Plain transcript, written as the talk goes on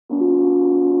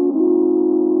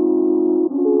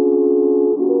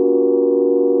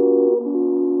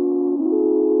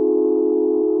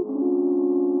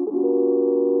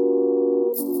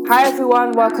Hi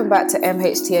everyone, welcome back to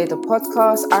MHTA the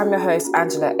podcast. I'm your host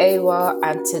Angela Awa,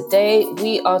 and today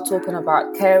we are talking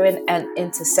about caring and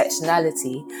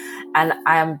intersectionality. And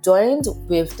I am joined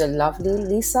with the lovely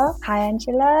Lisa. Hi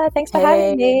Angela, thanks for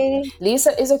having me.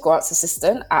 Lisa is a grants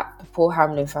assistant at the Paul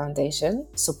Hamlin Foundation,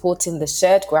 supporting the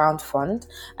Shared Ground Fund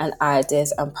and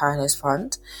Ideas and Pioneers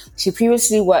Fund. She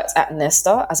previously worked at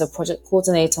Nesta as a project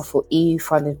coordinator for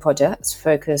EU-funded projects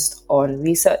focused on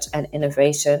research and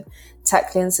innovation,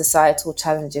 tackling societal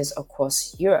challenges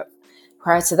across Europe.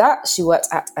 Prior to that, she worked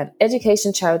at an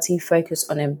education charity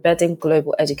focused on embedding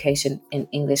global education in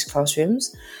English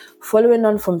classrooms. Following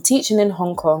on from teaching in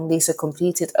Hong Kong, Lisa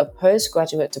completed a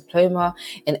postgraduate diploma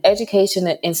in education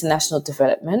and international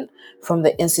development from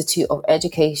the Institute of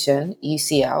Education,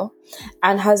 UCL,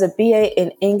 and has a BA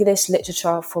in English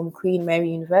literature from Queen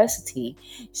Mary University.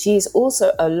 She is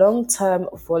also a long-term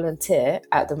volunteer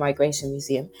at the Migration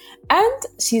Museum, and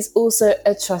she's also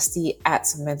a trustee at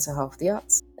Mental Health the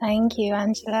Arts. Thank you,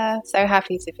 Angela. So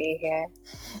happy to be here.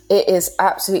 It is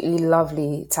absolutely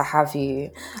lovely to have you.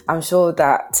 I'm sure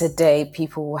that today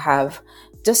people will have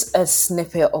just a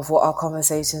snippet of what our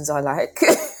conversations are like.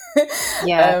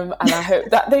 Yeah. And I hope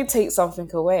that they take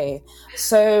something away.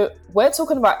 So we're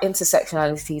talking about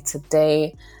intersectionality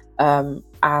today. And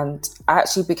I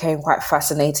actually became quite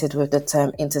fascinated with the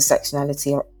term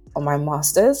intersectionality on my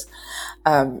master's,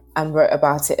 and wrote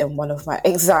about it in one of my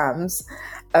exams.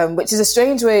 Which is a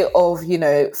strange way of,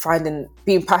 finding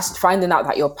out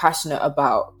that you're passionate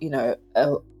about,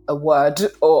 a word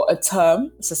or a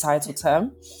term, societal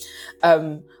term.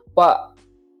 But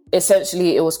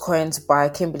essentially it was coined by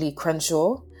Kimberly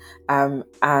Crenshaw.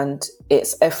 And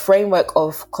it's a framework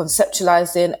of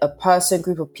conceptualizing a person,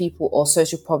 group of people, or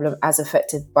social problem as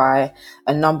affected by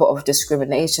a number of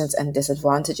discriminations and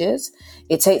disadvantages.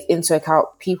 It takes into account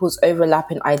people's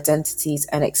overlapping identities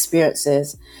and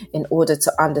experiences in order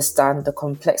to understand the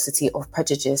complexity of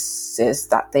prejudices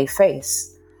that they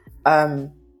face.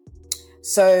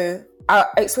 So I'll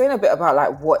explain a bit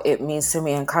about what it means to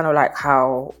me and kind of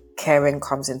how caring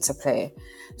comes into play.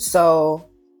 So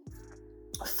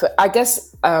I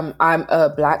guess I'm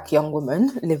a Black young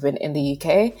woman living in the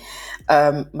UK.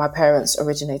 My parents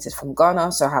originated from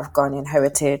Ghana, so I have Ghanaian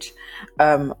heritage.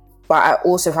 But I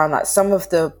also found that some of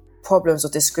the problems or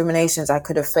discriminations I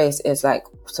could have faced is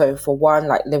so for one,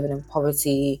 living in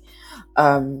poverty,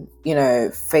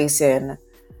 facing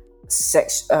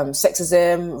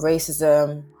sexism,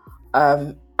 racism,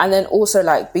 and then also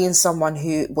being someone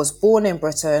who was born in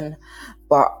Britain,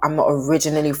 but I'm not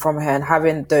originally from here, and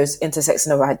having those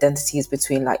intersectional identities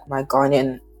between my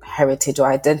Ghanaian heritage or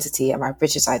identity and my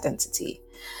British identity.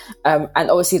 And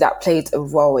obviously that played a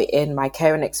role in my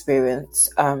caring experience,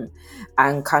 and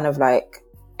kind of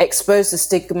exposed the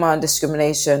stigma and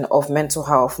discrimination of mental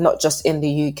health, not just in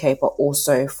the UK, but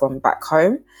also from back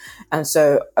home. And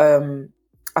so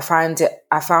I found it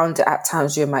at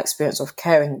times during my experience of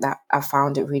caring that I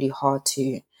found it really hard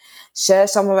to share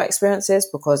some of my experiences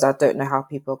because I don't know how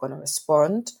people are going to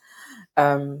respond.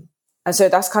 And so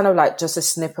that's kind of just a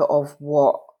snippet of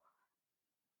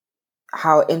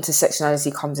how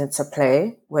intersectionality comes into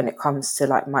play when it comes to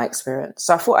my experience.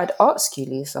 So I thought I'd ask you,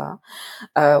 Lisa,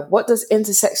 what does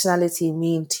intersectionality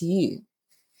mean to you?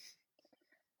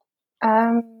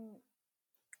 I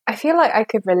feel like I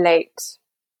could relate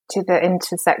to the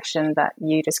intersection that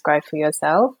you described for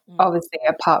yourself, obviously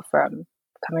apart from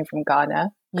coming from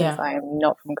Ghana, because I am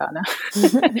not from Ghana.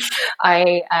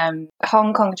 I am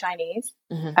Hong Kong Chinese,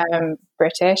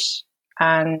 British,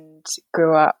 and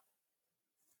grew up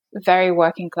very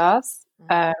working class.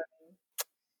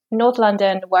 North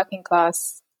London, working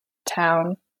class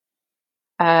town,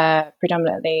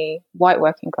 predominantly white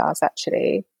working class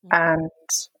actually. And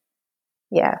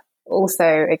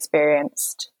also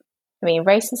experienced,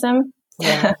 racism,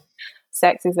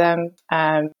 sexism,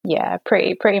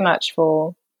 pretty much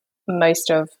for most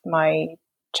of my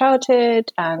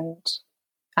childhood and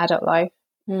adult life.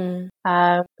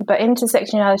 But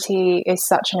intersectionality is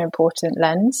such an important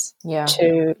lens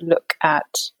to look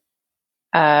at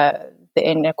the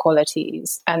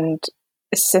inequalities and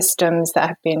systems that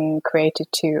have been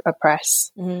created to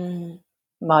oppress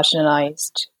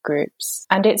marginalized groups.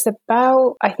 And it's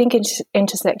about, I think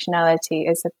intersectionality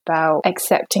is about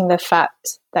accepting the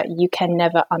fact that you can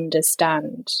never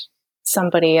understand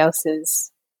somebody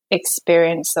else's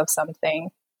experience of something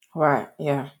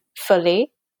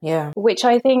fully, which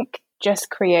I think just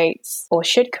creates or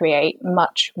should create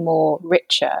much more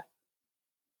richer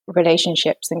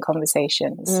relationships and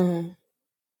conversations,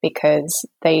 because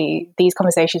these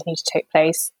conversations need to take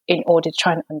place in order to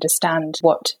try and understand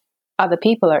what other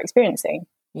people are experiencing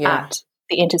at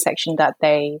the intersection that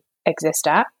they exist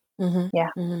at.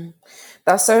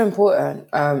 That's so important.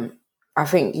 I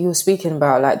think you were speaking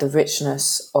about like the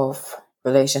richness of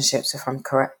relationships, if I'm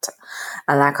correct.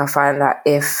 And like I find that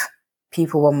if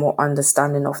people were more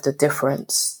understanding of the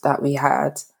difference that we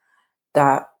had,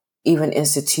 that even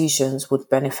institutions would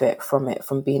benefit from it,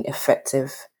 from being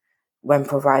effective when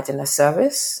providing a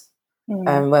service,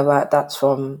 whether that's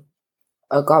from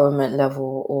a government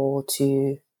level or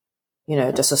to,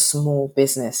 just a small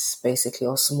business, basically,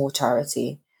 or small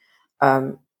charity.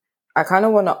 I kind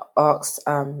of want to ask,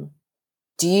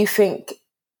 do you think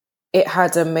it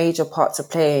had a major part to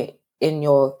play in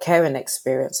your caring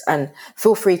experience? And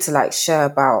feel free to like share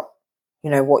about,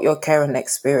 what your caring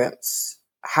experience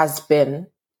has been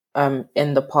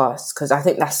in the past, because I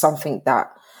think that's something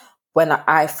that when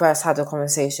I first had a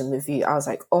conversation with you, I was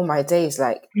like, oh my days,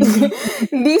 like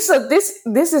Lisa,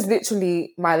 this is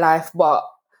literally my life, but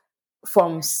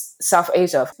from South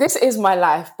Asia. This is my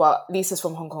life, but Lisa's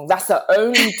from Hong Kong. That's the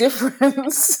only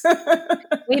difference.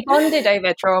 We bonded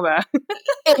over trauma.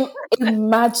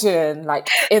 Imagine, like,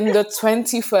 in the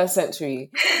 21st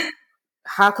century,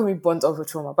 how can we bond over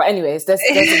trauma? But anyways, there's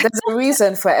a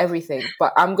reason for everything.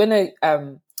 But I'm going to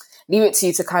leave it to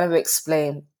you to kind of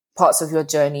explain parts of your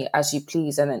journey as you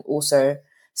please, and then also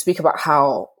speak about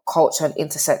how culture and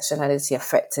intersectionality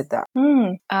affected that.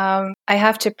 I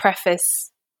have to preface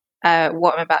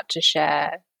what I'm about to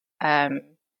share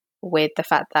with the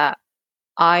fact that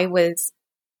I would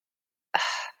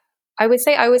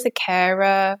say I was a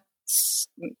carer,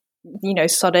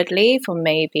 solidly for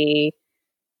maybe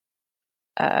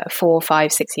 4,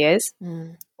 5, 6 years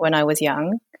when I was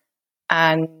young.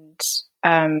 And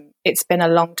it's been a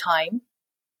long time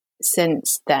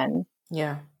since then.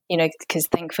 Yeah. Because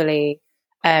thankfully,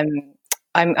 I'm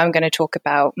going to talk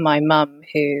about my mum,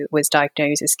 who was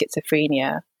diagnosed with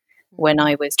schizophrenia when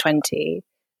I was 20.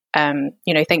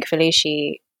 Thankfully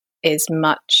she is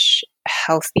much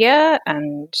healthier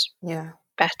and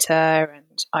better,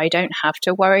 and I don't have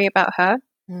to worry about her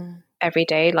every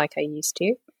day like I used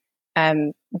to.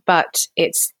 But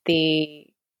it's the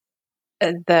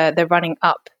running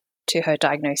up to her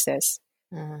diagnosis.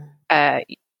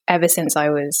 Ever since I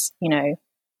was,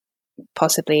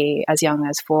 possibly as young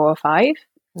as 4 or 5.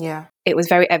 Yeah. It was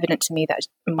very evident to me that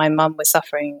my mum was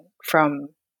suffering from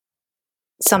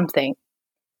something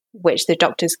which the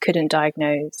doctors couldn't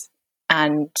diagnose.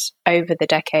 And over the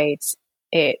decades,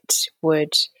 her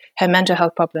mental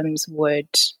health problems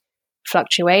would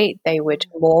fluctuate. They would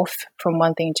morph from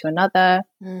one thing to another.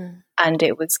 And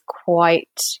it was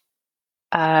quite,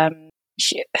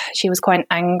 she was quite an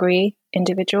angry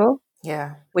individual.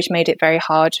 Yeah. Which made it very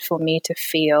hard for me to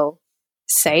feel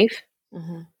safe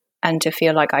and to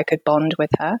feel like I could bond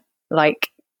with her, like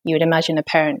you would imagine a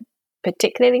parent,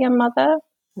 particularly a mother,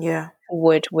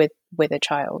 would with a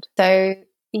child. So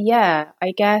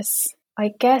I guess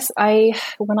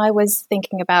when I was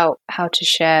thinking about how to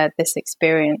share this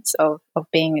experience of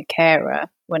being a carer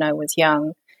when I was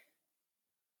young,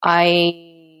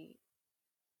 I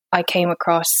came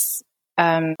across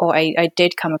I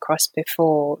did come across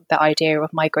before the idea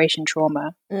of migration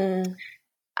trauma.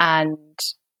 And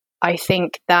I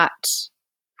think that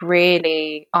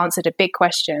really answered a big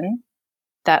question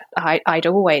that I'd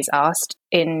always asked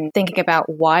in thinking about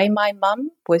why my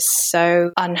mum was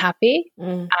so unhappy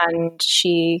and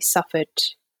she suffered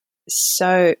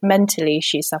so mentally,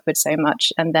 she suffered so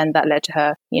much. And then that led to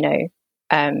her,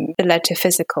 it led to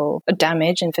physical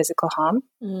damage and physical harm.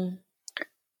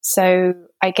 So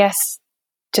I guess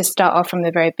to start off from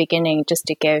the very beginning, just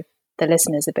to give the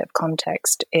listeners a bit of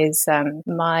context, is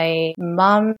my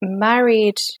mum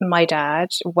married my dad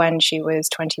when she was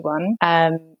 21.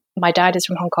 My dad is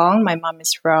from Hong Kong. My mum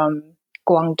is from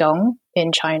Guangdong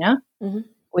in China,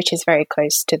 which is very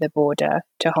close to the border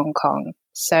to Hong Kong.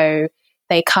 So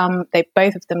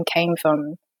both of them came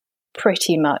from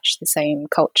pretty much the same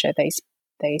culture. They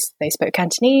spoke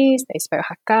Cantonese, they spoke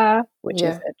Hakka, which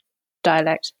is a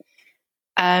dialect.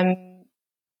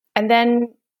 And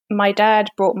then my dad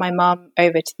brought my mum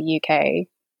over to the UK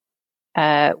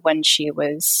when she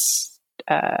was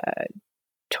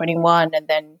 21, and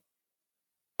then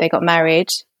they got married.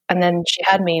 And then she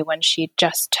had me when she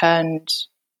just turned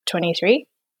 23.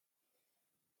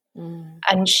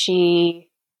 And she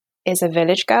is a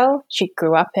village girl. She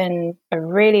grew up in a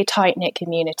really tight-knit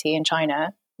community in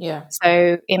China. Yeah.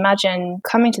 So imagine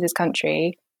coming to this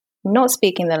country, not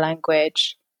speaking the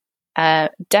language,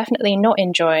 definitely not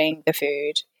enjoying the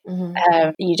food.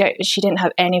 She didn't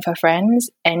have any of her friends,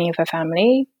 any of her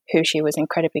family who she was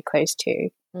incredibly close to.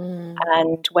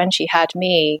 And when she had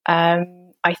me,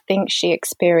 I think she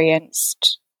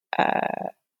experienced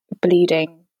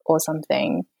bleeding or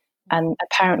something. And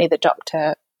apparently the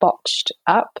doctor botched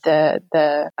up the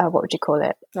what would you call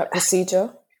it? Like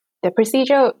procedure? The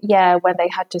procedure, when they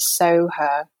had to sew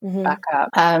her back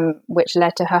up, which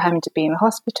led to her having to be in the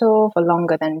hospital for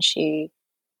longer than she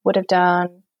would have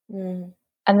done.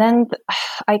 And then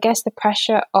I guess the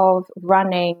pressure of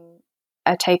running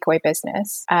a takeaway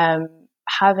business,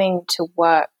 having to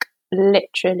work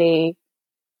literally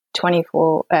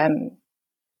 24,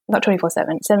 not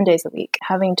 24/7, 7 days a week,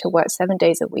 having to work 7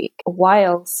 days a week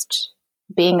whilst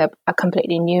being a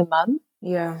completely new mum.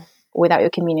 Yeah. Without your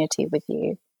community with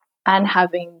you, and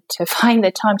having to find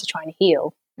the time to try and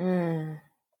heal. And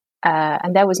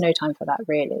there was no time for that,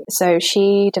 really. So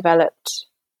she developed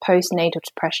postnatal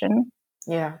depression.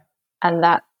 Yeah. And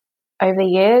that, over the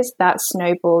years, that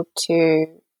snowballed to,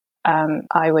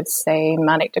 I would say,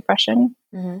 manic depression.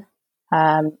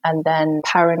 And then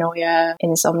paranoia,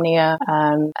 insomnia.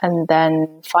 And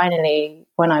then finally,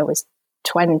 when I was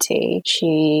 20,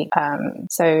 she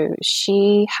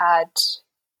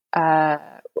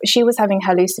was having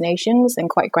hallucinations and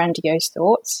quite grandiose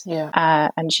thoughts.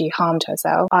 Yeah. And she harmed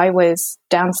herself. I was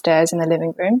downstairs in the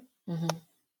living room.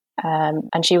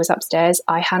 And she was upstairs.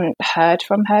 I hadn't heard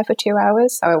from her for 2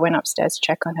 hours, so I went upstairs to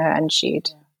check on her, and she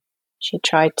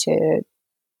tried to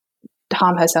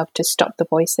harm herself to stop the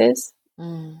voices.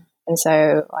 And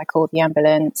so I called the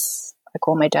ambulance. I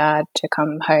called my dad to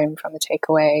come home from the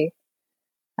takeaway,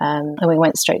 and we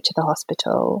went straight to the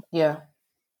hospital. Yeah.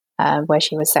 Where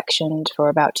she was sectioned for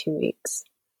about 2 weeks.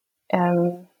 Are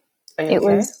you it okay?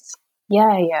 was,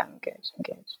 I'm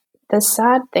good. The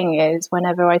sad thing is,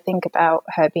 whenever I think about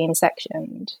her being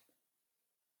sectioned,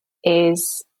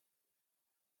 is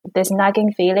this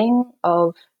nagging feeling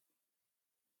of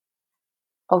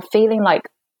feeling like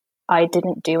I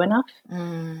didn't do enough.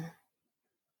 And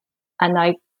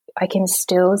I can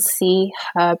still see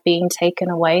her being taken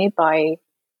away by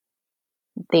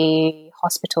the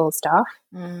hospital staff,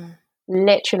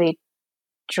 literally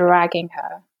dragging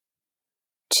her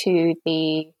to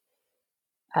the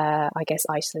I guess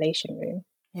isolation room.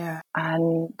 Yeah.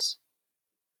 And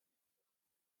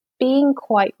being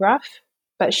quite rough,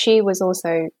 but she was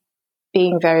also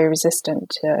being very resistant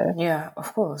to. Yeah,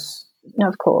 of course. No,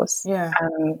 of course. Yeah.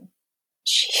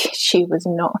 She was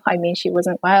not. I mean, she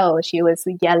wasn't well. She was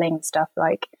yelling stuff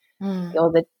like,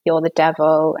 "You're the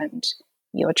devil," and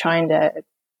 "You're trying to,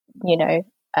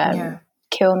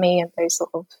 kill me," and those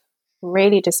sort of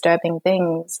really disturbing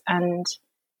things. And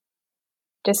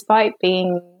despite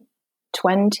being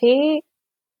 20,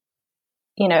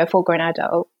 a full-grown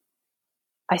adult,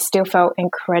 I still felt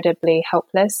incredibly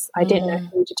helpless. I didn't know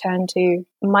who to turn to.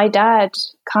 My dad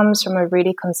comes from a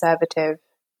really conservative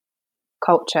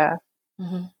culture.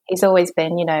 He's always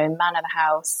been, man of the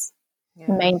house,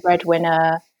 main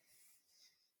breadwinner.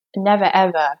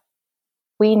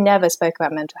 We never spoke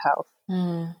about mental health.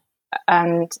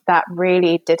 And that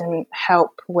really didn't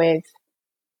help with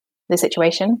the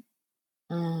situation,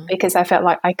 because I felt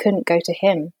like I couldn't go to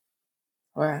him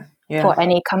for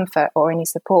any comfort or any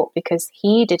support, because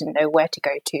he didn't know where to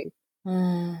go to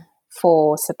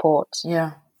for support.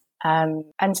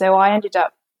 And so I ended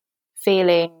up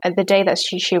feeling, the day that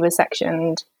she was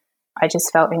sectioned, I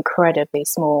just felt incredibly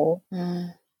small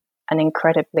and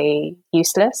incredibly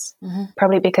useless,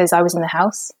 probably because I was in the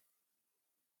house.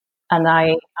 And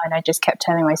I just kept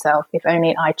telling myself, if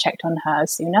only I checked on her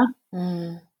sooner.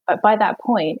 But by that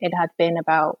point, it had been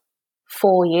about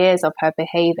 4 years of her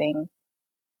behaving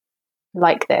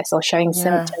like this or showing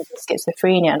symptoms of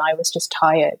schizophrenia, and I was just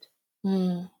tired.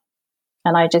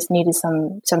 And I just needed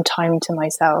some time to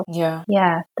myself.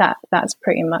 That's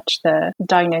pretty much the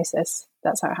diagnosis.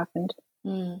 That's how it happened.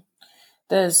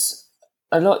 There's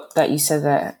a lot that you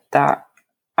said that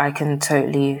I can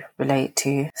totally relate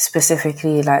to,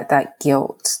 specifically like that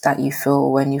guilt that you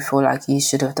feel when you feel like you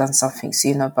should have done something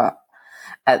sooner, but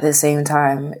at the same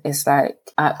time it's like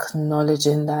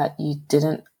acknowledging that you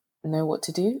didn't know what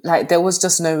to do. Like there was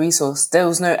just no resource, there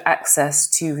was no access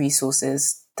to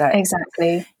resources. That,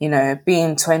 exactly.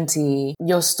 Being 20,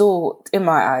 you're still, in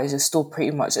my eyes, you're still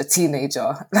pretty much a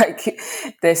teenager. Like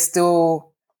there's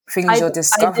still things you're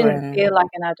discovering. I didn't feel like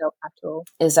an adult at all.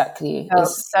 Exactly. I felt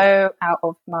so out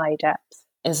of my depth.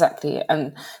 Exactly.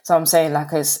 And so I'm saying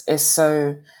like it's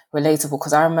so relatable,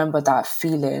 because I remember that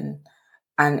feeling,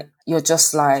 and you're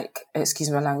just like,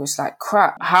 excuse my language, like,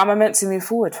 crap, how am I meant to move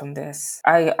forward from this?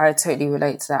 I totally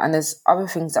relate to that. And there's other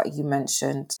things that you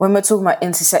mentioned. When we're talking about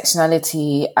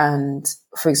intersectionality and,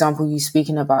 for example, you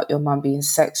speaking about your mum being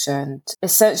sectioned,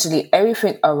 essentially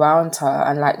everything around her,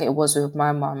 and like it was with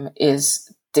my mum,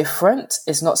 is different.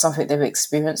 It's not something they've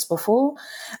experienced before.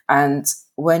 And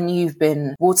when you've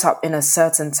been brought up in a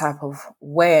certain type of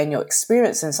way and you're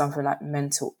experiencing something like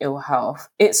mental ill health,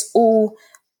 it's all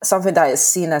something that is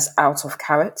seen as out of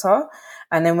character.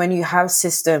 And then when you have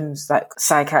systems like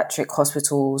psychiatric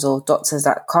hospitals or doctors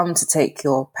that come to take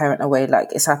your parent away,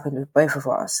 like it's happened with both of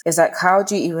us, it's like, how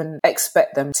do you even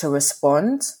expect them to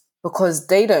respond? Because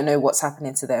they don't know what's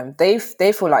happening to them. They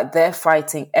feel like they're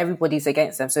fighting, everybody's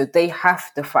against them. So they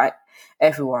have to fight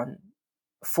everyone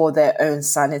for their own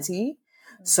sanity.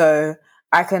 So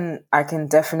I can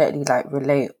definitely like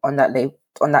relate on that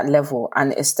level,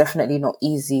 and it's definitely not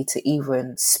easy to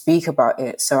even speak about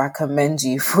it. So I commend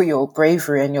you for your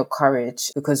bravery and your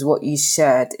courage, because what you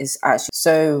shared is actually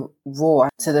so raw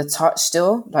to the touch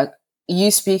still. Like,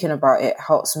 you speaking about it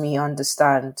helps me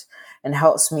understand and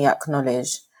helps me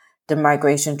acknowledge the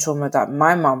migration trauma that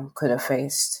my mum could have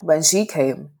faced when she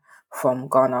came from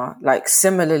Ghana. Like,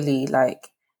 similarly, like,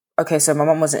 okay, so my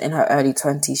mum wasn't in her early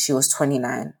 20s. She was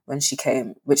 29 when she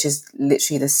came, which is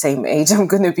literally the same age I'm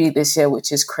going to be this year,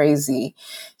 which is crazy.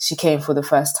 She came for the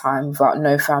first time without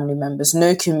no family members,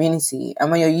 no community.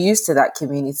 And when you're used to that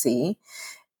community,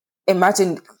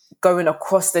 imagine going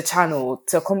across the channel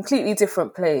to a completely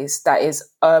different place that is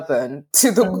urban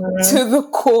to the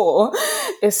core,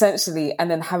 essentially,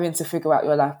 and then having to figure out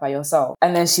your life by yourself.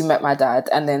 And then she met my dad,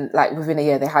 and then like within a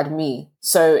year they had me.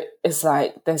 So it's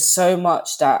like there's so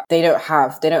much that they don't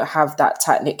have. They don't have that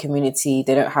tight-knit community.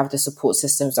 They don't have the support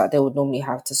systems that they would normally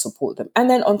have to support them. And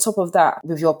then on top of that,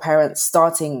 with your parents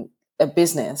starting a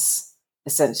business,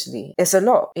 essentially, it's a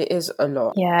lot. It is a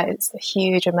lot. Yeah, it's a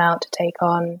huge amount to take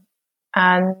on.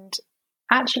 And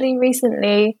actually,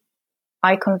 recently,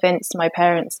 I convinced my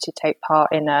parents to take part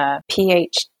in a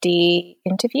PhD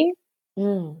interview.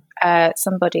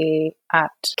 Somebody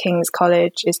at King's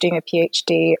College is doing a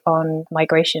PhD on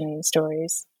migration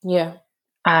stories. Yeah.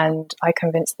 And I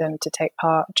convinced them to take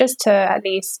part, just to at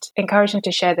least encourage them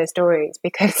to share their stories,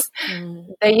 because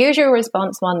the usual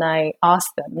response when I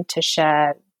ask them to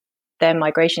share their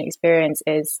migration experience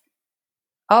is,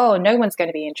 oh, no one's going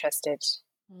to be interested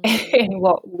in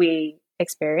what we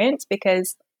experience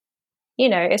because, you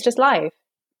know, it's just life.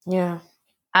 Yeah.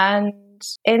 And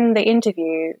in the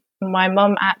interview, my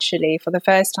mum actually, for the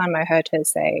first time I heard her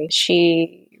say,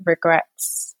 she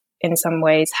regrets in some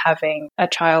ways having a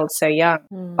child so young.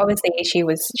 Obviously she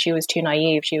was too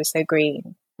naive, she was so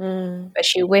green. But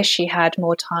she wished she had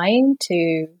more time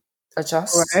to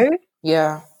adjust. Grow.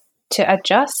 Yeah. To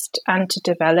adjust and to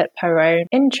develop her own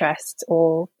interests,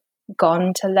 or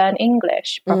gone to learn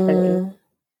English properly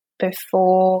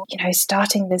before, you know,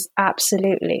 starting this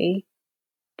absolutely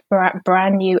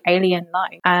brand new alien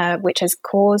life, which has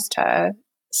caused her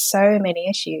so many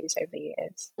issues over the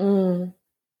years.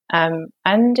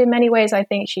 And in many ways, I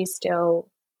think she's still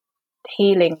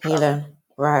healing.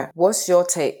 Right. What's your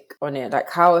take on it? Like,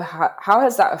 how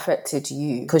has that affected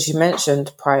you? Because you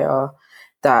mentioned prior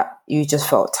that you just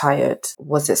felt tired.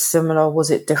 Was it similar? Was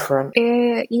it different?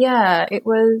 Yeah, it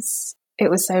was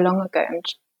so long ago.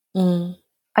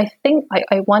 I think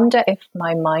I wonder if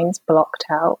my mind's blocked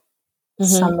out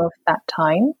some of that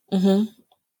time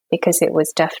because it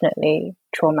was definitely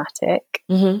traumatic.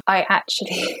 I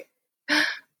actually,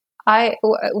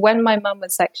 when my mum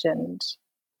was sectioned,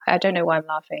 I don't know why I'm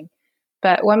laughing,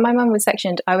 but when my mum was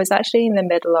sectioned, I was actually in the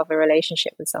middle of a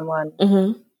relationship with someone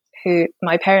who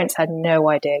my parents had no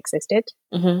idea existed.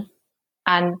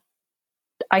 And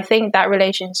I think that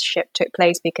relationship took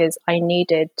place because I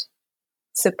needed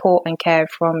support and care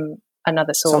from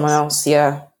another source. Someone else,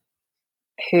 yeah.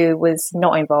 Who was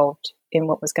not involved in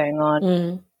what was going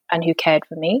on and who cared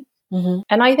for me.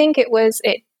 And I think it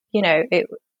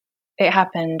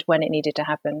happened when it needed to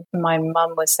happen. My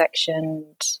mum was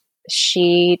sectioned.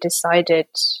 She decided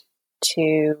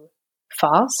to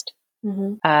fast,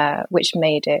 which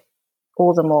made it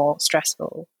all the more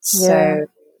stressful. Yeah.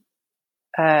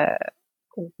 So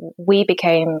we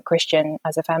became Christian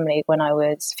as a family when I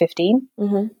was 15.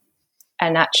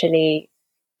 And actually,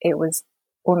 it was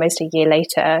almost a year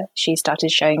later, she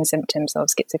started showing symptoms of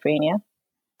schizophrenia.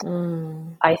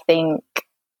 I think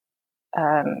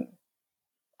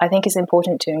it's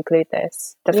important to include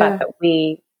this. The fact that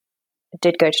we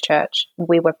did go to church,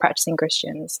 we were practicing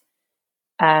Christians,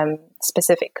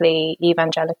 specifically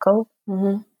evangelical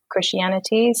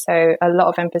Christianity. So a lot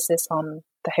of emphasis on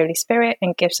the Holy Spirit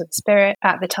and gifts of the Spirit.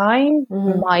 At the time,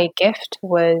 my gift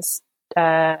was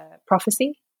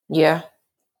prophecy. Yeah.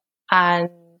 And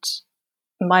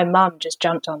my mum just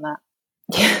jumped on that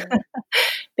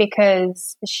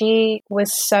because she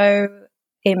was so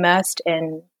immersed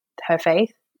in her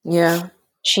faith. Yeah.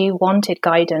 She wanted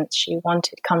guidance. She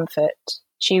wanted comfort.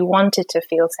 She wanted to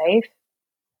feel safe.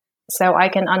 So I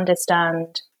can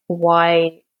understand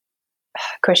why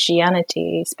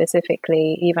Christianity,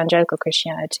 specifically evangelical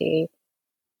Christianity,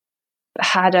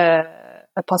 had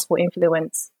a possible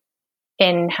influence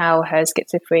in how her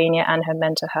schizophrenia and her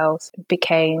mental health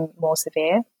became more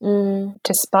severe.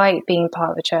 Despite being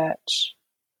part of the church,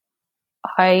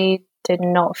 I did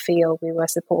not feel we were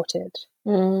supported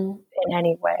in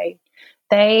any way.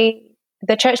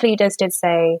 The church leaders did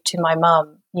say to my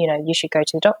mum, you should go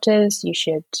to the doctors, you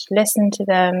should listen to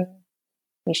them,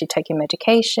 you should take your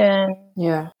medication,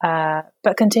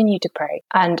 but continue to pray.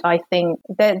 And I think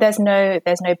there's no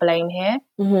blame here.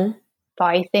 But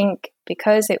I think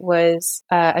because it was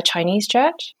a Chinese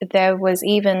church, there was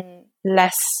even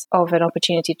less of an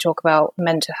opportunity to talk about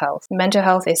mental health. Mental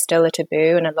health is still a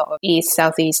taboo in a lot of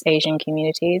Southeast Asian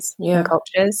communities and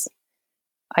cultures.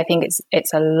 I think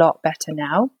it's a lot better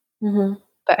now,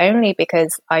 but only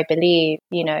because I believe,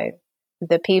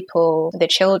 the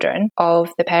children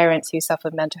of the parents who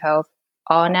suffered mental health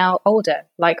are now older,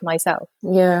 like myself.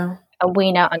 Yeah. And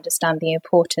we now understand the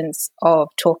importance of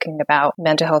talking about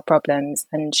mental health problems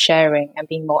and sharing and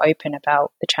being more open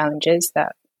about the challenges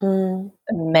that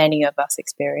many of us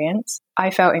experience.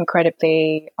 I felt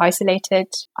incredibly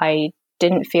isolated. I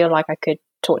didn't feel like I could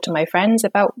talk to my friends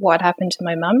about what happened to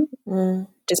my mum,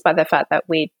 despite the fact that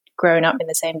we'd grown up in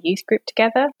the same youth group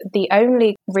together. The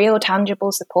only real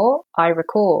tangible support I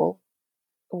recall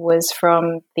was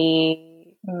from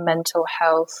the mental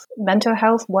health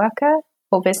worker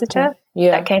or visitor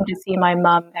that came to see my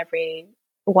mum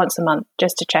once a month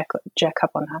just to check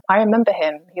up on her. I remember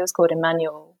him. He was called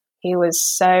Emmanuel. He was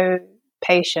so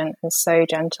patient and so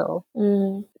gentle.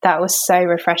 That was so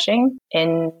refreshing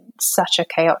in such a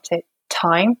chaotic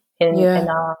time in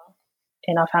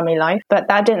our family life. But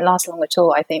that didn't last long at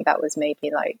all. I think that was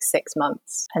maybe like 6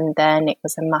 months. And then it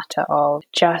was a matter of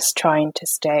just trying to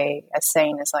stay as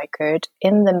sane as I could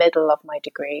in the middle of my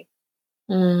degree,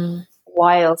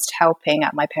 whilst helping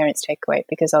at my parents' takeaway,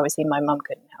 because obviously my mum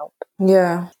couldn't help.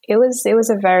 Yeah. It was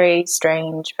a very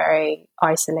strange, very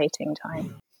isolating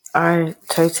time. I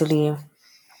totally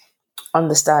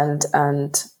understand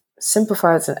and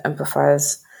sympathize and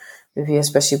empathize with you,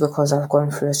 especially because I've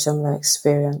gone through a similar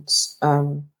experience.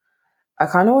 I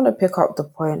kind of want to pick up the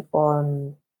point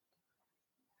on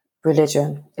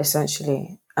religion,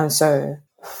 essentially. And so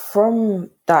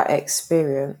from that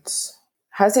experience,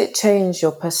 has it changed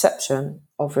your perception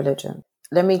of religion?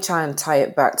 Let me try and tie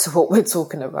it back to what we're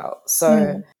talking about.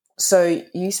 So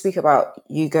you speak about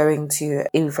you going to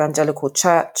evangelical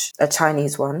church, a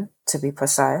Chinese one, to be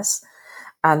precise.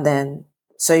 And then,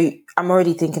 so I'm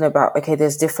already thinking about, okay,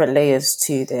 there's different layers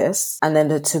to this. And then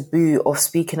the taboo of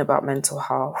speaking about mental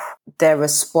health, their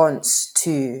response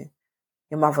to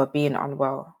your mother being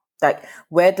unwell. Like,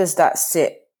 where does that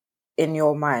sit in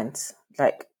your mind?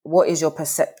 Like, what is your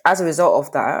perception? As a result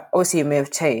of that, obviously it may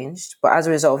have changed, but as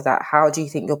a result of that, how do you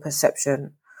think your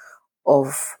perception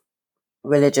of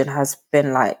religion has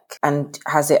been like? And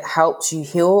has it helped you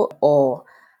heal, or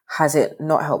has it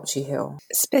not helped you heal?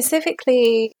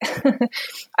 Specifically,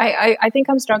 I think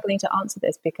I'm struggling to answer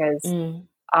this because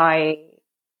my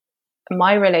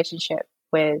relationship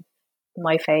with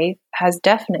my faith has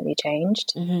definitely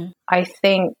changed. I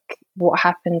think what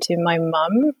happened to my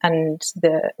mum and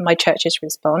my church's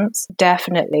response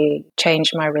definitely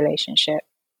changed my relationship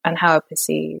and how I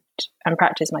perceived and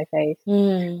practiced my faith.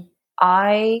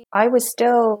 I was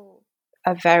still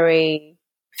a very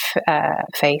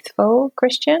faithful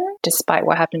Christian, despite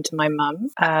what happened to my mum.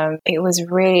 It was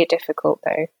really difficult,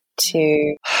 though,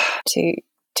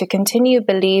 to continue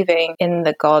believing in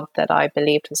the God that I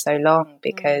believed for so long,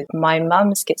 because my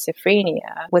mum's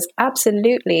schizophrenia was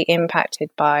absolutely impacted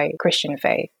by Christian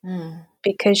faith,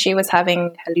 because she was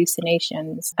having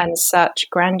hallucinations and such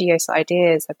grandiose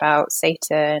ideas about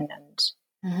Satan and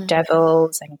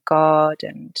devils and God,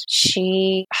 and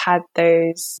she had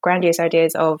those grandiose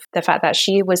ideas of the fact that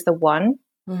she was the one,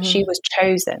 she was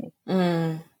chosen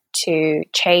to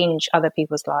change other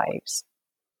people's lives.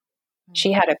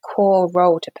 She had a core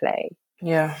role to play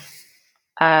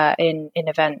in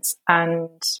events,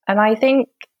 and I think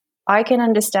I can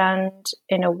understand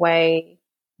in a way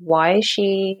why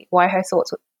her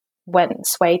thoughts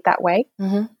swayed that way,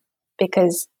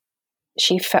 because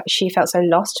she felt so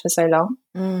lost for so long.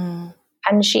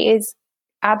 And she is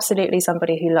absolutely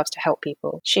somebody who loves to help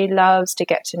people. She loves to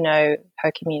get to know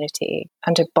her community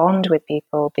and to bond with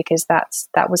people, because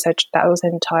that was her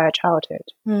entire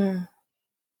childhood.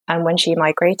 And when she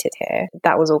migrated here,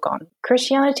 that was all gone.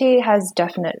 Christianity has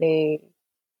definitely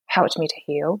helped me to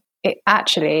heal. It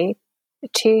actually,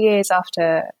 2 years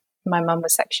after my mum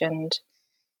was sectioned,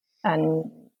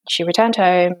 and she returned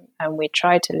home, and we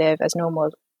tried to live as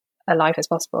normal a life as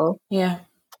possible. Yeah.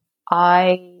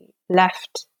 I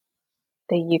left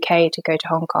the UK to go to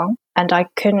Hong Kong, and I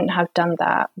couldn't have done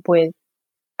that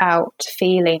without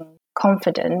feeling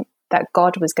confident that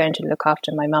God was going to look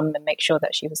after my mum and make sure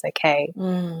that she was okay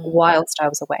whilst I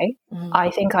was away. I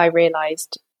think I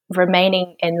realised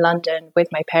remaining in London with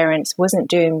my parents wasn't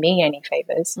doing me any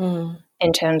favours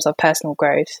in terms of personal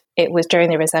growth. It was during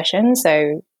the recession,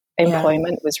 so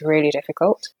employment was really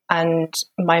difficult, and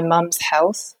my mum's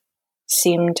health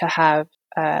seemed to have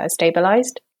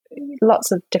stabilised.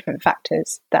 Lots of different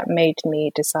factors that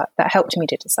helped me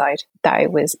to decide that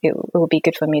it would be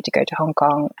good for me to go to Hong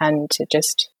Kong and to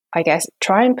just, I guess,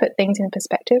 try and put things in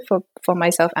perspective for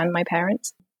myself and my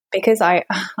parents, because I'm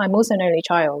also an only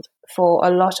child. For a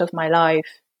lot of my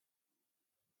life,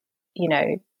 you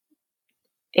know,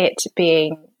 it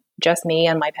being just me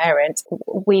and my parents,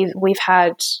 we've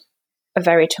had a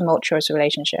very tumultuous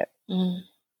relationship.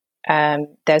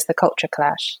 There's the culture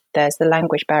clash, there's the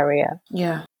language barrier.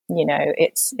 Yeah. You know,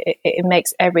 it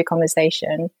makes every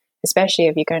conversation, especially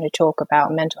if you're going to talk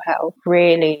about mental health,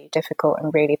 really difficult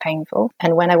and really painful.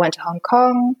 And when I went to Hong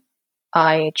Kong,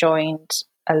 I joined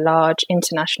a large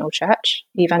international church,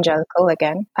 evangelical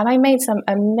again, and I made some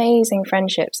amazing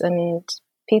friendships and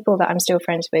people that I'm still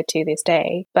friends with to this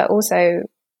day. But also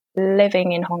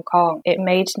living in Hong Kong, it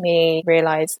made me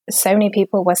realize so many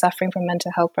people were suffering from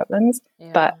mental health problems,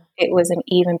 but it was an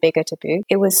even bigger taboo.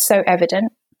 It was so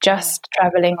evident just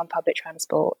traveling on public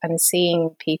transport and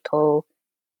seeing people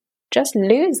just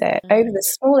lose it over the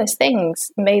smallest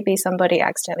things. Maybe somebody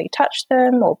accidentally touched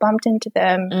them or bumped into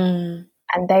them,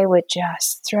 and they would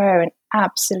just throw an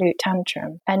absolute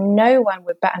tantrum, and no one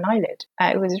would bat an eyelid.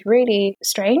 It was really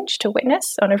strange to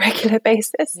witness on a regular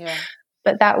basis.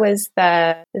 But that was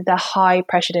the high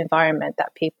pressured environment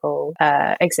that people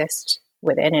exist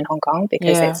within in Hong Kong,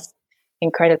 because it's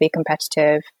incredibly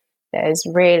competitive. There's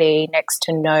really next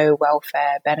to no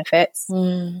welfare benefits.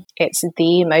 It's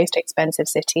the most expensive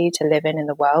city to live in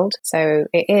the world. So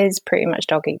it is pretty much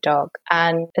dog eat dog.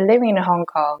 And living in Hong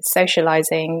Kong,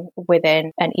 socializing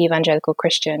within an evangelical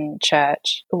Christian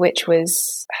church, which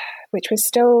was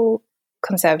still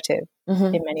conservative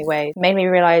in many ways, made me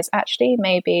realize, actually,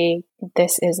 maybe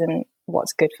this isn't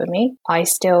what's good for me. I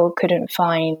still couldn't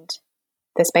find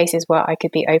the spaces where I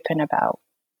could be open about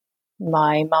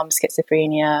my mum's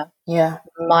schizophrenia,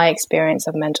 my experience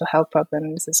of mental health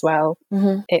problems as well.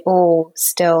 It all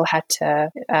still had to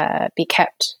be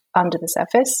kept under the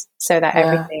surface so that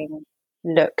everything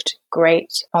looked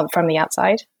great from the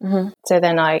outside. So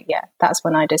then that's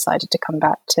when I decided to come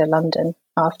back to London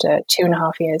after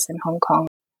 2.5 years in Hong Kong.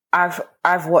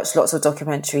 I've watched lots of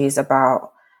documentaries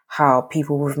about how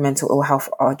people with mental ill health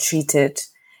are treated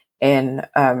in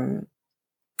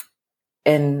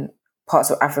parts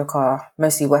of Africa,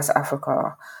 mostly West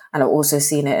Africa, and I've also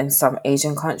seen it in some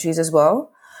Asian countries as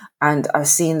well. And I've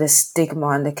seen the stigma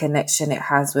and the connection it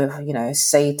has with, you know,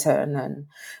 Satan and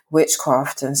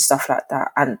witchcraft and stuff like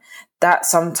that. And that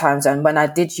sometimes, and when I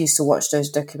did used to watch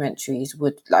those documentaries,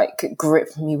 would like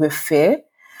grip me with fear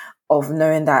of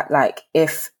knowing that, like,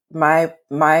 if my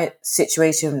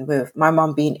situation with my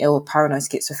mum being ill with paranoid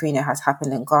schizophrenia has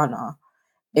happened in Ghana,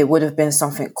 it would have been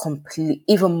something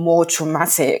even more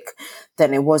traumatic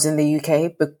than it was in the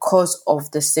UK, because of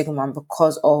the stigma and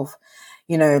because of,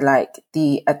 you know, like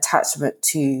the attachment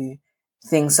to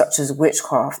things such as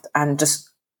witchcraft, and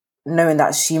just knowing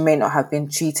that she may not have been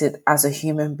treated as a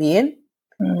human being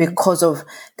because of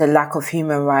the lack of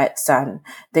human rights and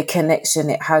the connection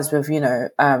it has with, you know,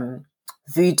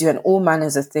 voodoo and all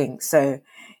manners of things. So,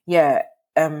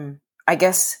 I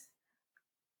guess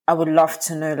I would love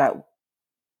to know, like,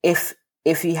 if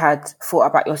you had thought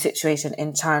about your situation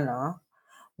in China,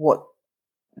 what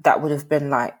that would have been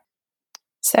like.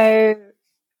 So,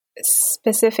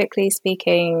 specifically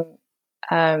speaking,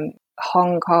 Hong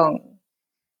Kong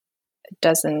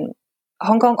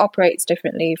operates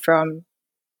differently from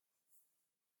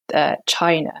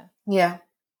China. Yeah,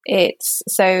 it's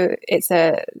an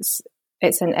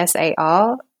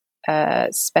SAR,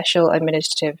 Special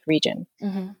Administrative Region.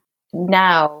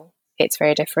 Now it's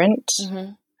very different.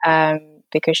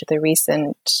 Because of the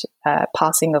recent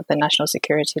passing of the national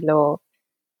security law,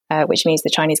 which means the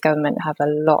Chinese government have a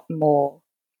lot more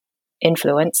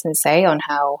influence and say on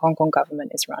how Hong Kong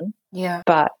government is run. Yeah.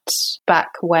 But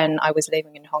back when I was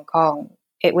living in Hong Kong,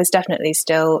 it was definitely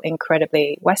still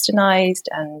incredibly westernized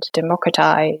and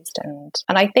democratized. And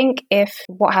I think if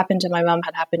what happened to my mum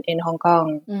had happened in Hong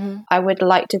Kong, I would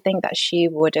like to think that she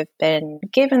would have been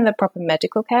given the proper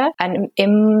medical care. And it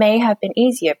may have been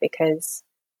easier because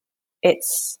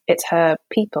it's her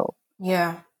people,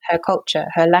 her culture,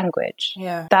 her language.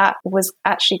 That was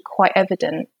actually quite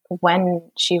evident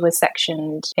when she was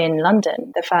sectioned in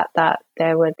London. The fact that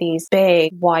there were these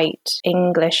big white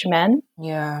English men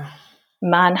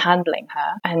manhandling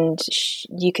her, and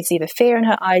you could see the fear in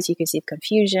her eyes, you could see the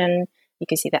confusion, you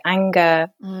could see the anger.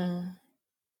 And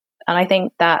I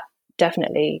think that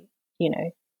definitely,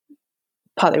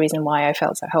 part of the reason why I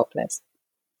felt so helpless.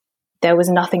 There was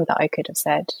nothing that I could have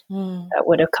said that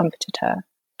would have comforted her.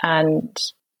 And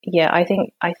I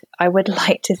think I would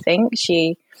like to think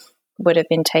she would have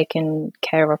been taken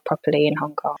care of properly in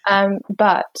Hong Kong.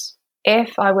 But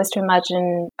if I was to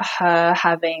imagine her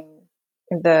having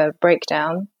the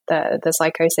breakdown, the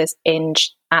psychosis in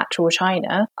actual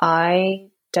China, I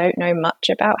don't know much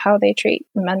about how they treat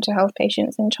mental health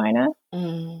patients in China.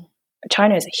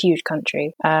 China is a huge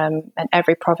country, and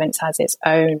every province has its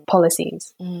own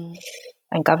policies and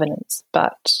governance.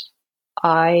 But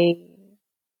I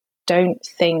don't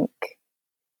think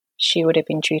she would have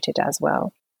been treated as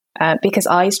well, because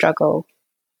I struggle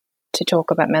to talk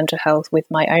about mental health with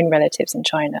my own relatives in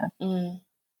China.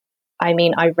 I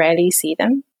mean, I rarely see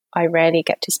them. I rarely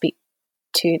get to speak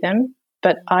to them.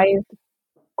 But I've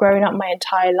grown up my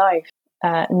entire life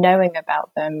knowing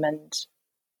about them and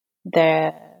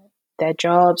their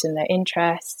jobs and their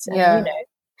interests. And,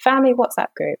 family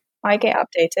WhatsApp group. I get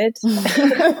updated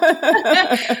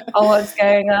on what's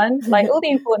going on, like all the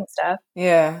important stuff.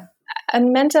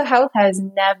 And mental health has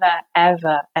never,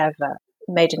 ever, ever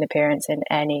made an appearance in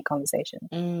any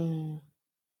conversation.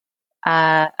 And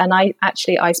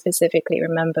I specifically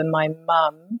remember my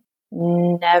mum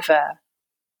never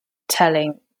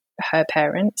telling her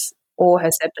parents or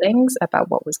her siblings about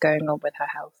what was going on with her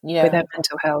health, with her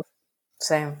mental health.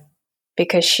 Same.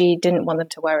 Because she didn't want them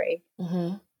to worry.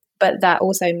 But that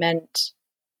also meant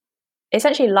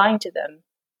essentially lying to them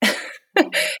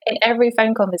in every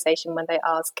phone conversation when they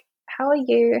ask, how are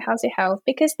you? How's your health?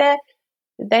 Because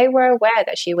they were aware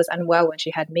that she was unwell when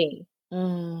she had me.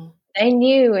 They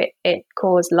knew it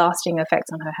caused lasting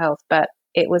effects on her health, but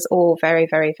it was all very,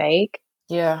 very vague.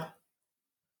 So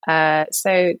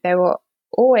they were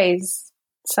always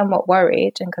somewhat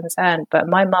worried and concerned, but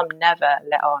my mum never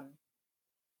let on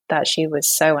that she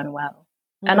was so unwell.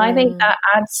 And I think that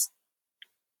adds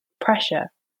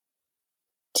pressure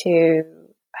to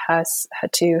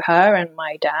her and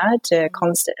my dad to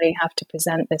constantly have to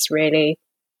present this really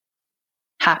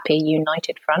happy,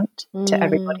 united front to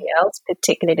everybody else,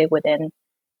 particularly within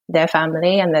their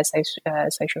family and their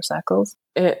social circles.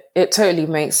 It totally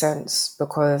makes sense,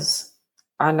 because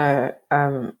I know,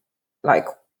 like,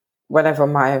 whenever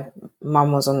my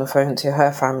mum was on the phone to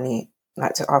her family,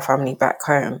 like to our family back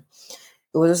home,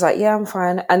 it was just like, yeah, I'm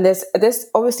fine. And there's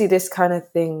obviously this kind of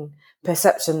thing,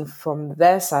 perception from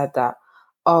their side that,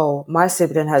 oh, my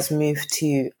sibling has moved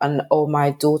to, and oh,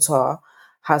 my daughter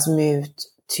has moved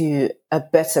to a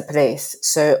better place.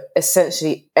 So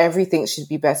essentially everything should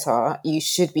be better. You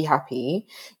should be happy.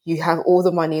 You have all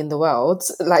the money in the world.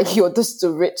 Like, you're just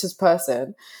the richest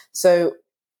person. So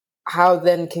how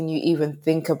then can you even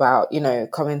think about,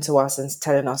 coming to us and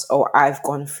telling us, oh, I've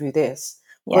gone through this?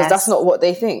 Because that's not what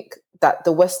they think. That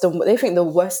they think the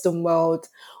Western world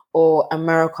or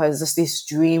America is just this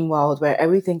dream world where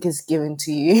everything is given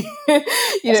to you.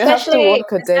 You don't have to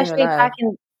work a day in your life.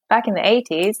 Back in the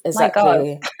 80s.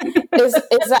 Exactly. My God.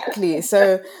 Exactly.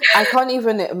 So I can't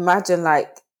even imagine,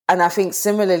 and I think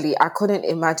similarly, I couldn't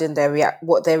imagine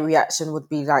what their reaction would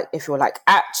be like if you're like,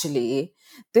 actually,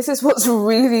 this is what's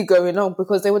really going on,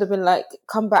 because they would have been like,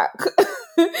 come back.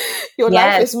 Your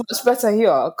life is much better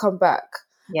here. Come back.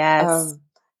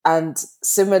 And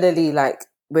similarly, like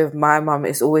with my mum,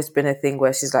 it's always been a thing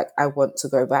where she's like, I want to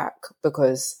go back,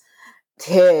 because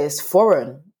here is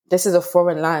foreign. This is a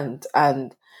foreign land.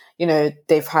 And,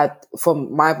 they've had,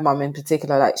 from my mum in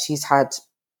particular, like, she's had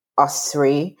us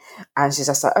three, and she's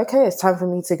just like, okay, it's time for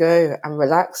me to go and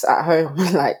relax at home.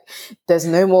 Like, there's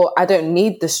no more, I don't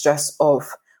need the stress of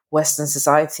Western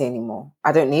society anymore.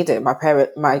 I don't need it.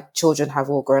 My children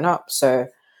have all grown up. So,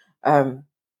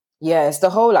 it's the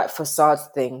whole like facade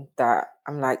thing that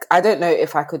I'm like, I don't know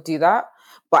if I could do that,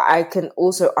 but I can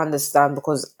also understand,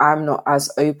 because I'm not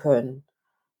as open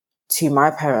to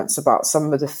my parents about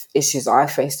some of the issues I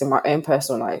faced in my own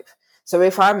personal life. So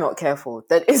if I'm not careful,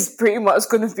 then it's pretty much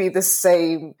going to be the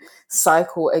same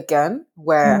cycle again,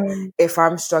 where if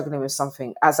I'm struggling with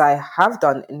something, as I have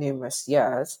done in numerous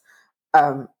years,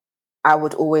 I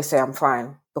would always say I'm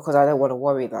fine, because I don't want to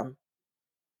worry them.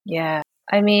 Yeah.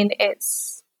 I mean,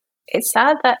 it's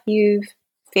sad that you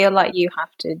feel like you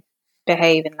have to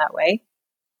behave in that way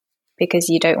because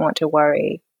you don't want to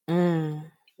worry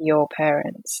your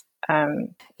parents.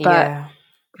 But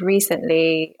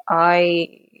recently I've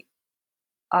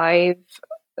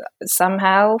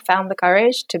somehow found the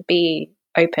courage to be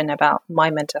open about my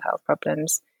mental health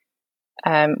problems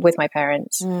with my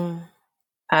parents,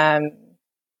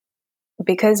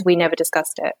 because we never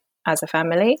discussed it as a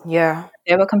family. Yeah,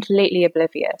 they were completely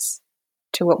oblivious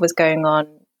to what was going on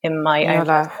in my own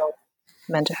personal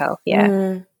mental health.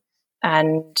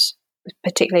 And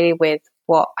particularly with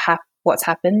what's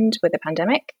happened with the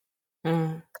pandemic.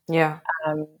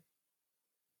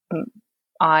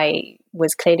 I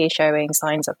was clearly showing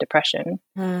signs of depression.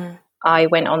 I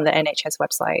went on the NHS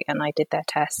website and I did their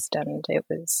test, and it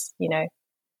was,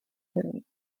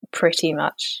 pretty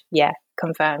much,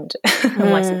 confirmed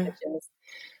my suspicions.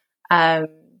 And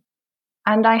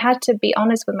I had to be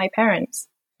honest with my parents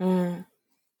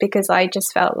because I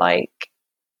just felt like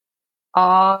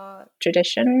our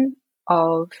tradition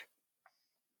of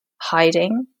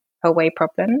hiding away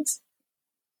problems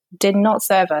did not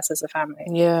serve us as a family.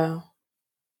 Yeah.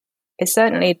 It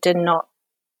certainly did not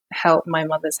help my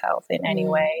mother's health in any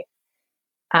way.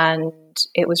 And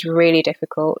it was really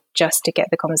difficult just to get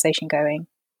the conversation going.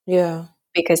 Yeah.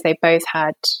 Because they both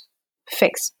had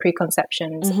fixed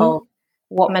preconceptions of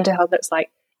what mental health looks like.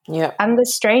 Yeah. And the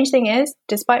strange thing is,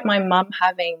 despite my mum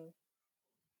having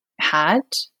had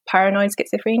paranoid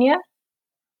schizophrenia,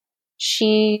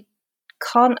 she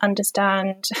can't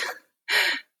understand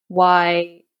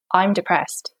why I'm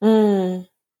depressed.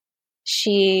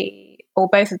 She, or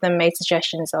both of them, made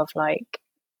suggestions of like,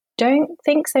 don't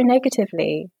think so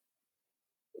negatively.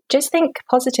 Just think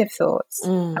positive thoughts.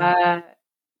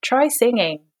 Try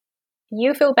singing.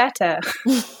 You feel better.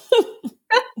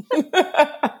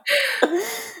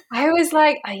 I was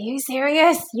like, are you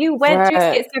serious? You went through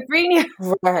schizophrenia.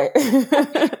 Right.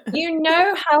 You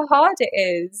know how hard it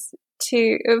is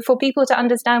for people to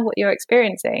understand what you're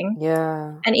experiencing.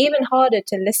 Yeah. And even harder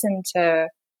to listen to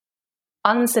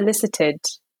unsolicited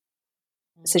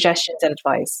suggestions and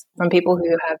advice from people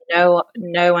who have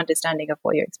no understanding of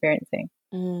what you're experiencing.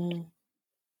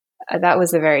 That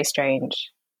was a very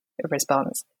strange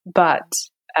response. But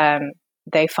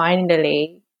they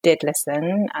finally did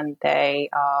listen, and they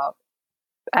are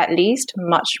at least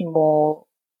much more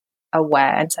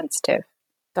aware and sensitive.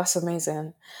 That's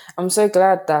amazing. I'm so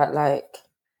glad that like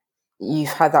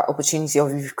you've had that opportunity, or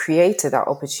you've created that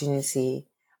opportunity,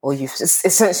 or you've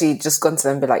essentially just gone to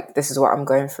them and be like, this is what I'm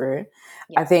going through.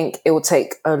 I think it will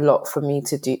take a lot for me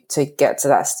to get to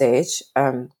that stage.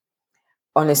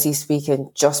 Honestly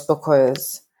speaking, just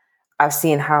because I've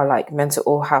seen how like mental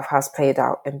ill health has played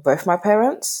out in both my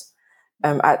parents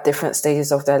at different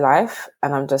stages of their life.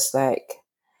 And I'm just like,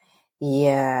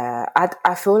 yeah,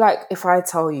 I feel like if I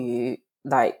tell you,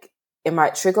 like, it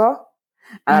might trigger,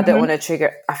 and I don't want to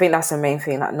trigger. I think that's the main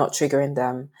thing, like not triggering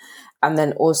them. And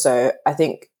then also, I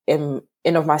think in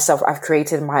of myself, I've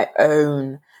created my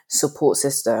own support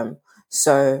system.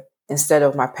 So instead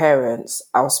of my parents,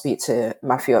 I'll speak to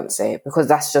my fiance because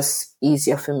that's just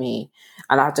easier for me,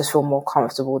 and I just feel more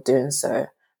comfortable doing so.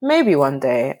 Maybe one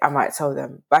day I might tell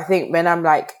them, but I think when I'm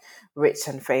like rich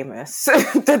and famous,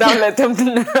 then I'll let them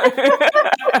know.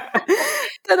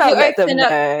 Then I'll let them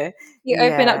know. You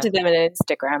open up to them in an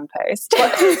Instagram post.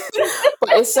 But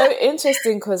it's so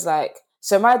interesting because like,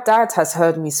 so my dad has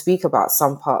heard me speak about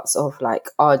some parts of like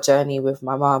our journey with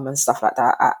my mom and stuff like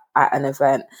that at an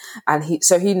event. And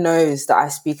he knows that I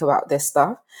speak about this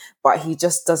stuff, but he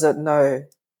just doesn't know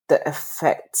the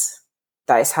effect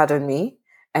that it's had on me.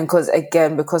 And because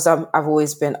I've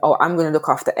always been, I'm going to look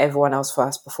after everyone else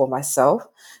first before myself.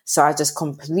 So I just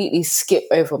completely skip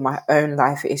over my own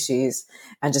life issues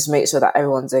and just make sure that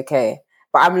everyone's okay.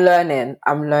 But I'm learning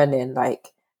like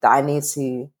that I need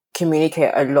to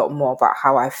communicate a lot more about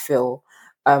how I feel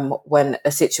when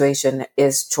a situation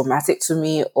is traumatic to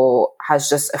me or has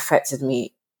just affected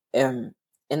me in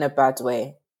a bad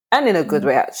way and in a good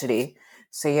way, actually.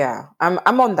 So yeah,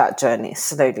 I'm on that journey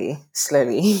slowly.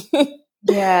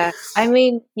 Yeah, I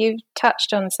mean, you've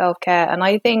touched on self-care, and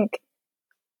I think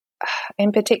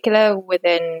in particular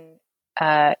within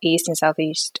East and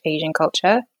Southeast Asian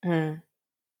culture,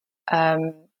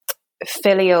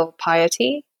 filial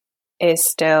piety is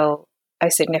still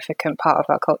a significant part of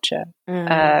our culture,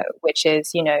 which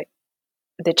is,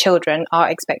 the children are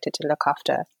expected to look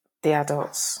after the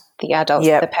adults,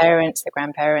 the parents, the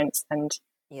grandparents, and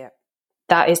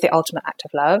that is the ultimate act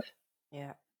of love.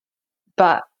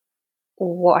 But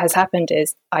what has happened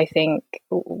is, I think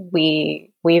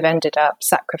we've ended up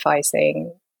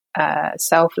sacrificing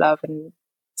self-love and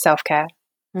self-care,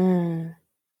 and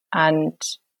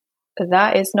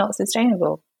that is not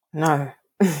sustainable. No,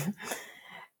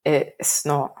 it's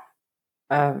not.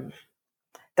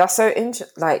 That's so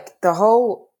interesting. Like the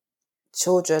whole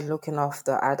children looking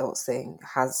after adults thing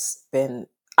has been.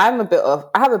 I have a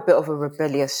bit of a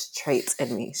rebellious trait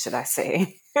in me, should I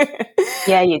say?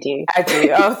 Yeah, you do. I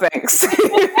do. Oh, thanks.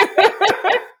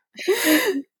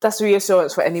 That's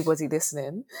reassurance for anybody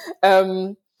listening.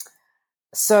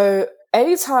 So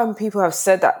anytime people have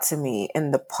said that to me in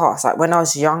the past, like when I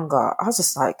was younger, I was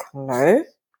just like, no,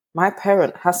 my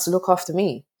parent has to look after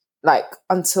me, like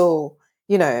until,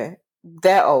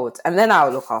 they're old, and then I'll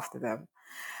look after them.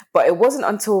 But it wasn't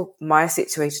until my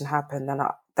situation happened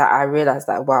that I realized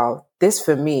that, wow, this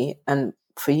for me and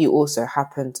for you also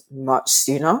happened much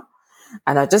sooner.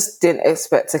 And I just didn't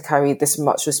expect to carry this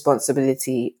much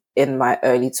responsibility in my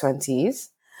early 20s.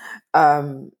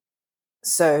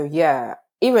 So yeah,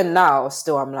 even now,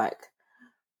 still, I'm like,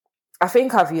 I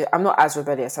think I'm not as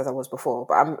rebellious as I was before,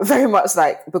 but I'm very much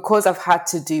like, because I've had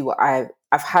to do what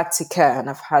I've had to care and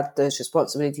I've had those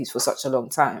responsibilities for such a long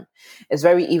time.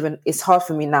 It's hard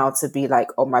for me now to be like,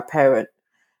 oh, my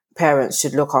parents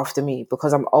should look after me,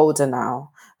 because I'm older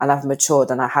now and I've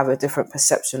matured and I have a different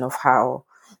perception of how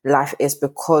life is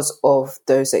because of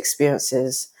those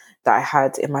experiences that I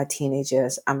had in my teenage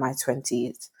years and my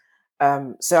 20s.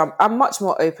 So I'm much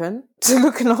more open to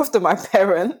looking after my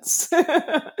parents.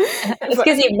 It's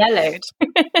because you've mellowed.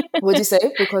 Would you say?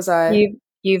 Because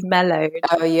you've mellowed.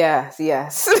 Oh yes.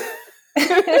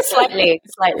 Slightly.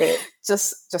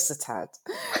 Just a tad.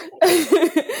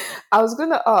 I was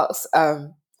gonna ask,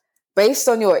 based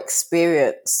on your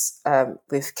experience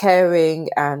with caring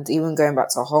and even going back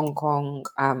to Hong Kong,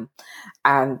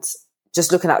 and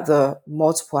just looking at the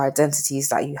multiple identities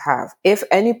that you have, if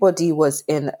anybody was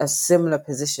in a similar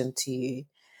position to you,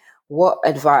 what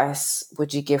advice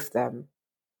would you give them?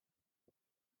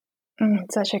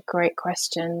 Such a great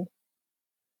question.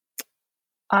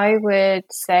 I would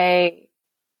say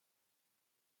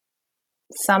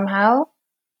somehow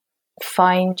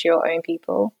find your own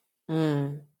people.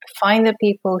 Find the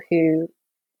people who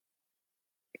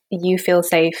you feel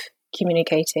safe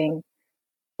communicating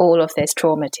all of this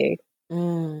trauma to.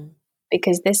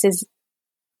 Because this is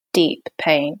deep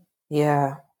pain.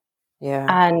 Yeah.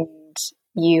 And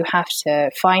you have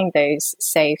to find those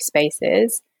safe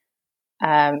spaces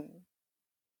and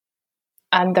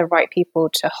the right people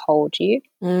to hold you.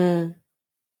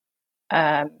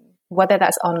 Whether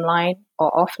that's online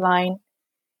or offline,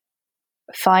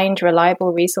 find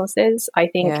reliable resources. I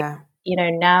think,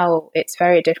 now it's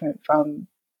very different from,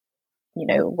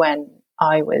 when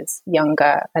I was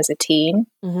younger as a teen.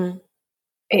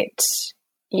 It's,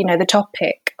 the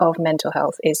topic of mental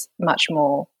health is much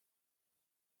more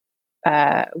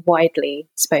widely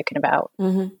spoken about.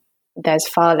 There's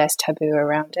far less taboo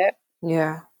around it.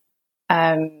 Yeah.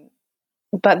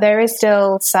 But there is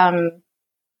still some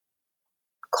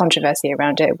controversy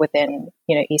around it within,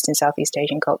 East and Southeast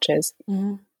Asian cultures.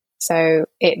 So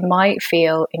it might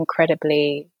feel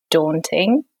incredibly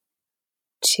daunting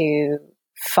to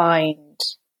find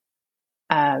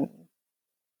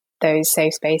those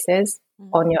safe spaces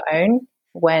on your own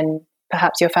when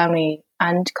perhaps your family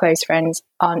and close friends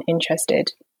aren't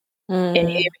interested in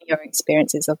hearing your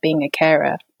experiences of being a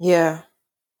carer. Yeah.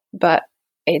 But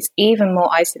it's even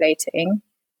more isolating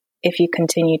if you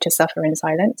continue to suffer in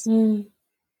silence. And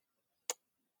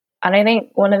I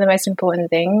think one of the most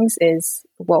important things is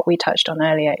what we touched on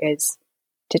earlier, is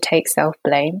to take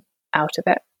self-blame out of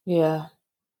it. Yeah.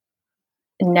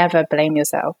 Never blame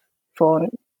yourself for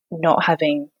not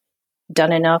having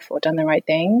done enough or done the right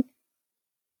thing,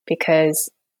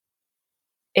 because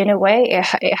in a way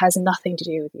it has nothing to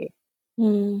do with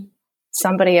you.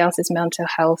 Somebody else's mental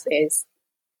health is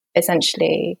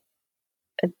essentially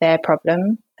their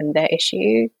problem and their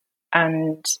issue,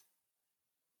 and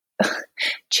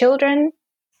children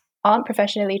aren't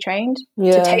professionally trained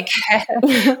to take care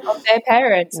of their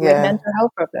parents with mental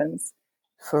health problems.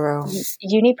 For real.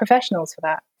 You need professionals for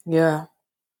that. Yeah.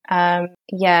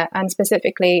 And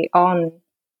specifically on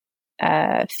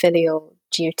filial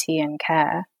duty and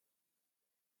care,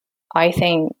 I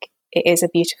think it is a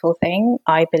beautiful thing.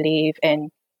 I believe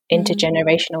in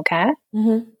intergenerational care,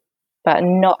 but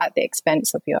not at the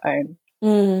expense of your own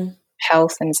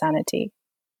health and sanity.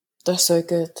 That's so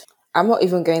good. I'm not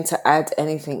even going to add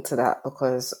anything to that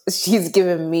because she's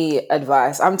given me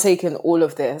advice. I'm taking all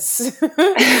of this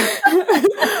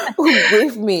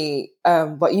with me.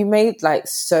 But you made like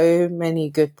so many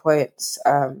good points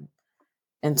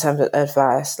in terms of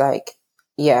advice. Like,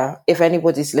 yeah, if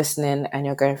anybody's listening and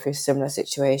you're going through a similar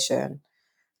situation,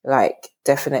 like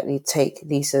definitely take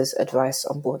Lisa's advice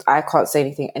on board. I can't say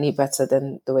anything any better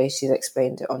than the way she's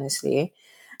explained it, honestly.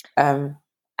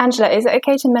 Angela, is it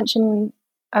okay to mention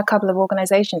a couple of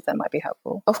organisations that might be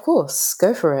helpful. Of course,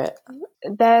 go for it.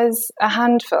 There's a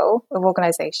handful of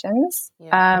organisations.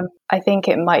 Yeah. I think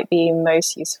it might be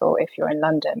most useful if you're in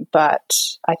London, but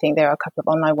I think there are a couple of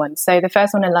online ones. So the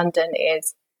first one in London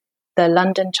is the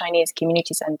London Chinese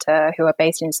Community Centre, who are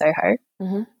based in Soho.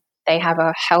 Mm-hmm. They have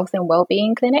a health and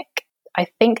wellbeing clinic. I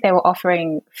think they were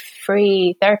offering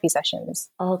free therapy sessions.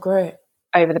 Oh, great.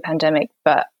 Over the pandemic,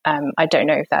 but I don't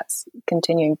know if that's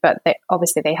continuing. But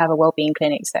obviously they have a wellbeing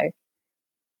clinic. So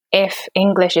if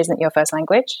English isn't your first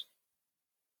language,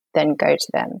 then go to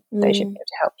them. They should be able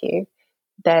to help you.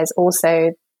 There's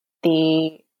also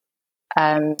the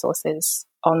sources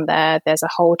on there. There's a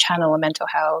whole channel on mental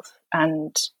health,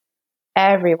 and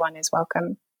everyone is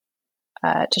welcome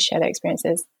to share their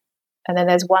experiences. And then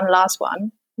there's one last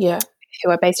one. Yeah. Who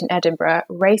are based in Edinburgh,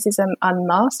 Racism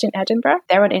Unmasked in Edinburgh.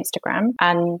 They're on Instagram.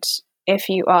 And if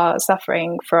you are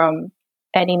suffering from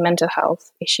any mental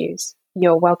health issues,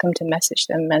 you're welcome to message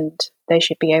them, and they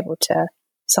should be able to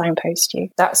signpost you.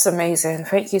 That's amazing.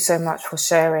 Thank you so much for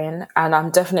sharing. And I'm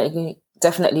definitely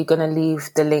going to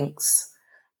leave the links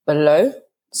below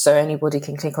so anybody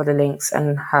can click on the links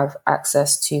and have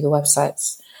access to the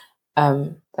websites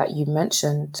that you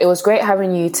mentioned. It was great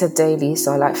having you today,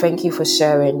 Lisa. Thank you for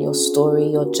sharing your story,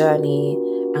 your journey,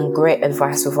 and great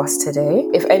advice with us today.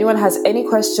 If anyone has any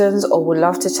questions or would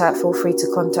love to chat, feel free to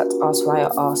contact us via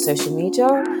our social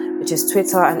media, which is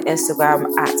Twitter and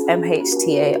Instagram at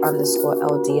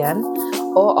mhta_LDN,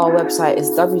 or our website is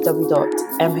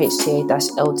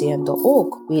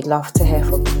www.mhta-ldn.org. We'd love to hear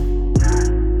from you.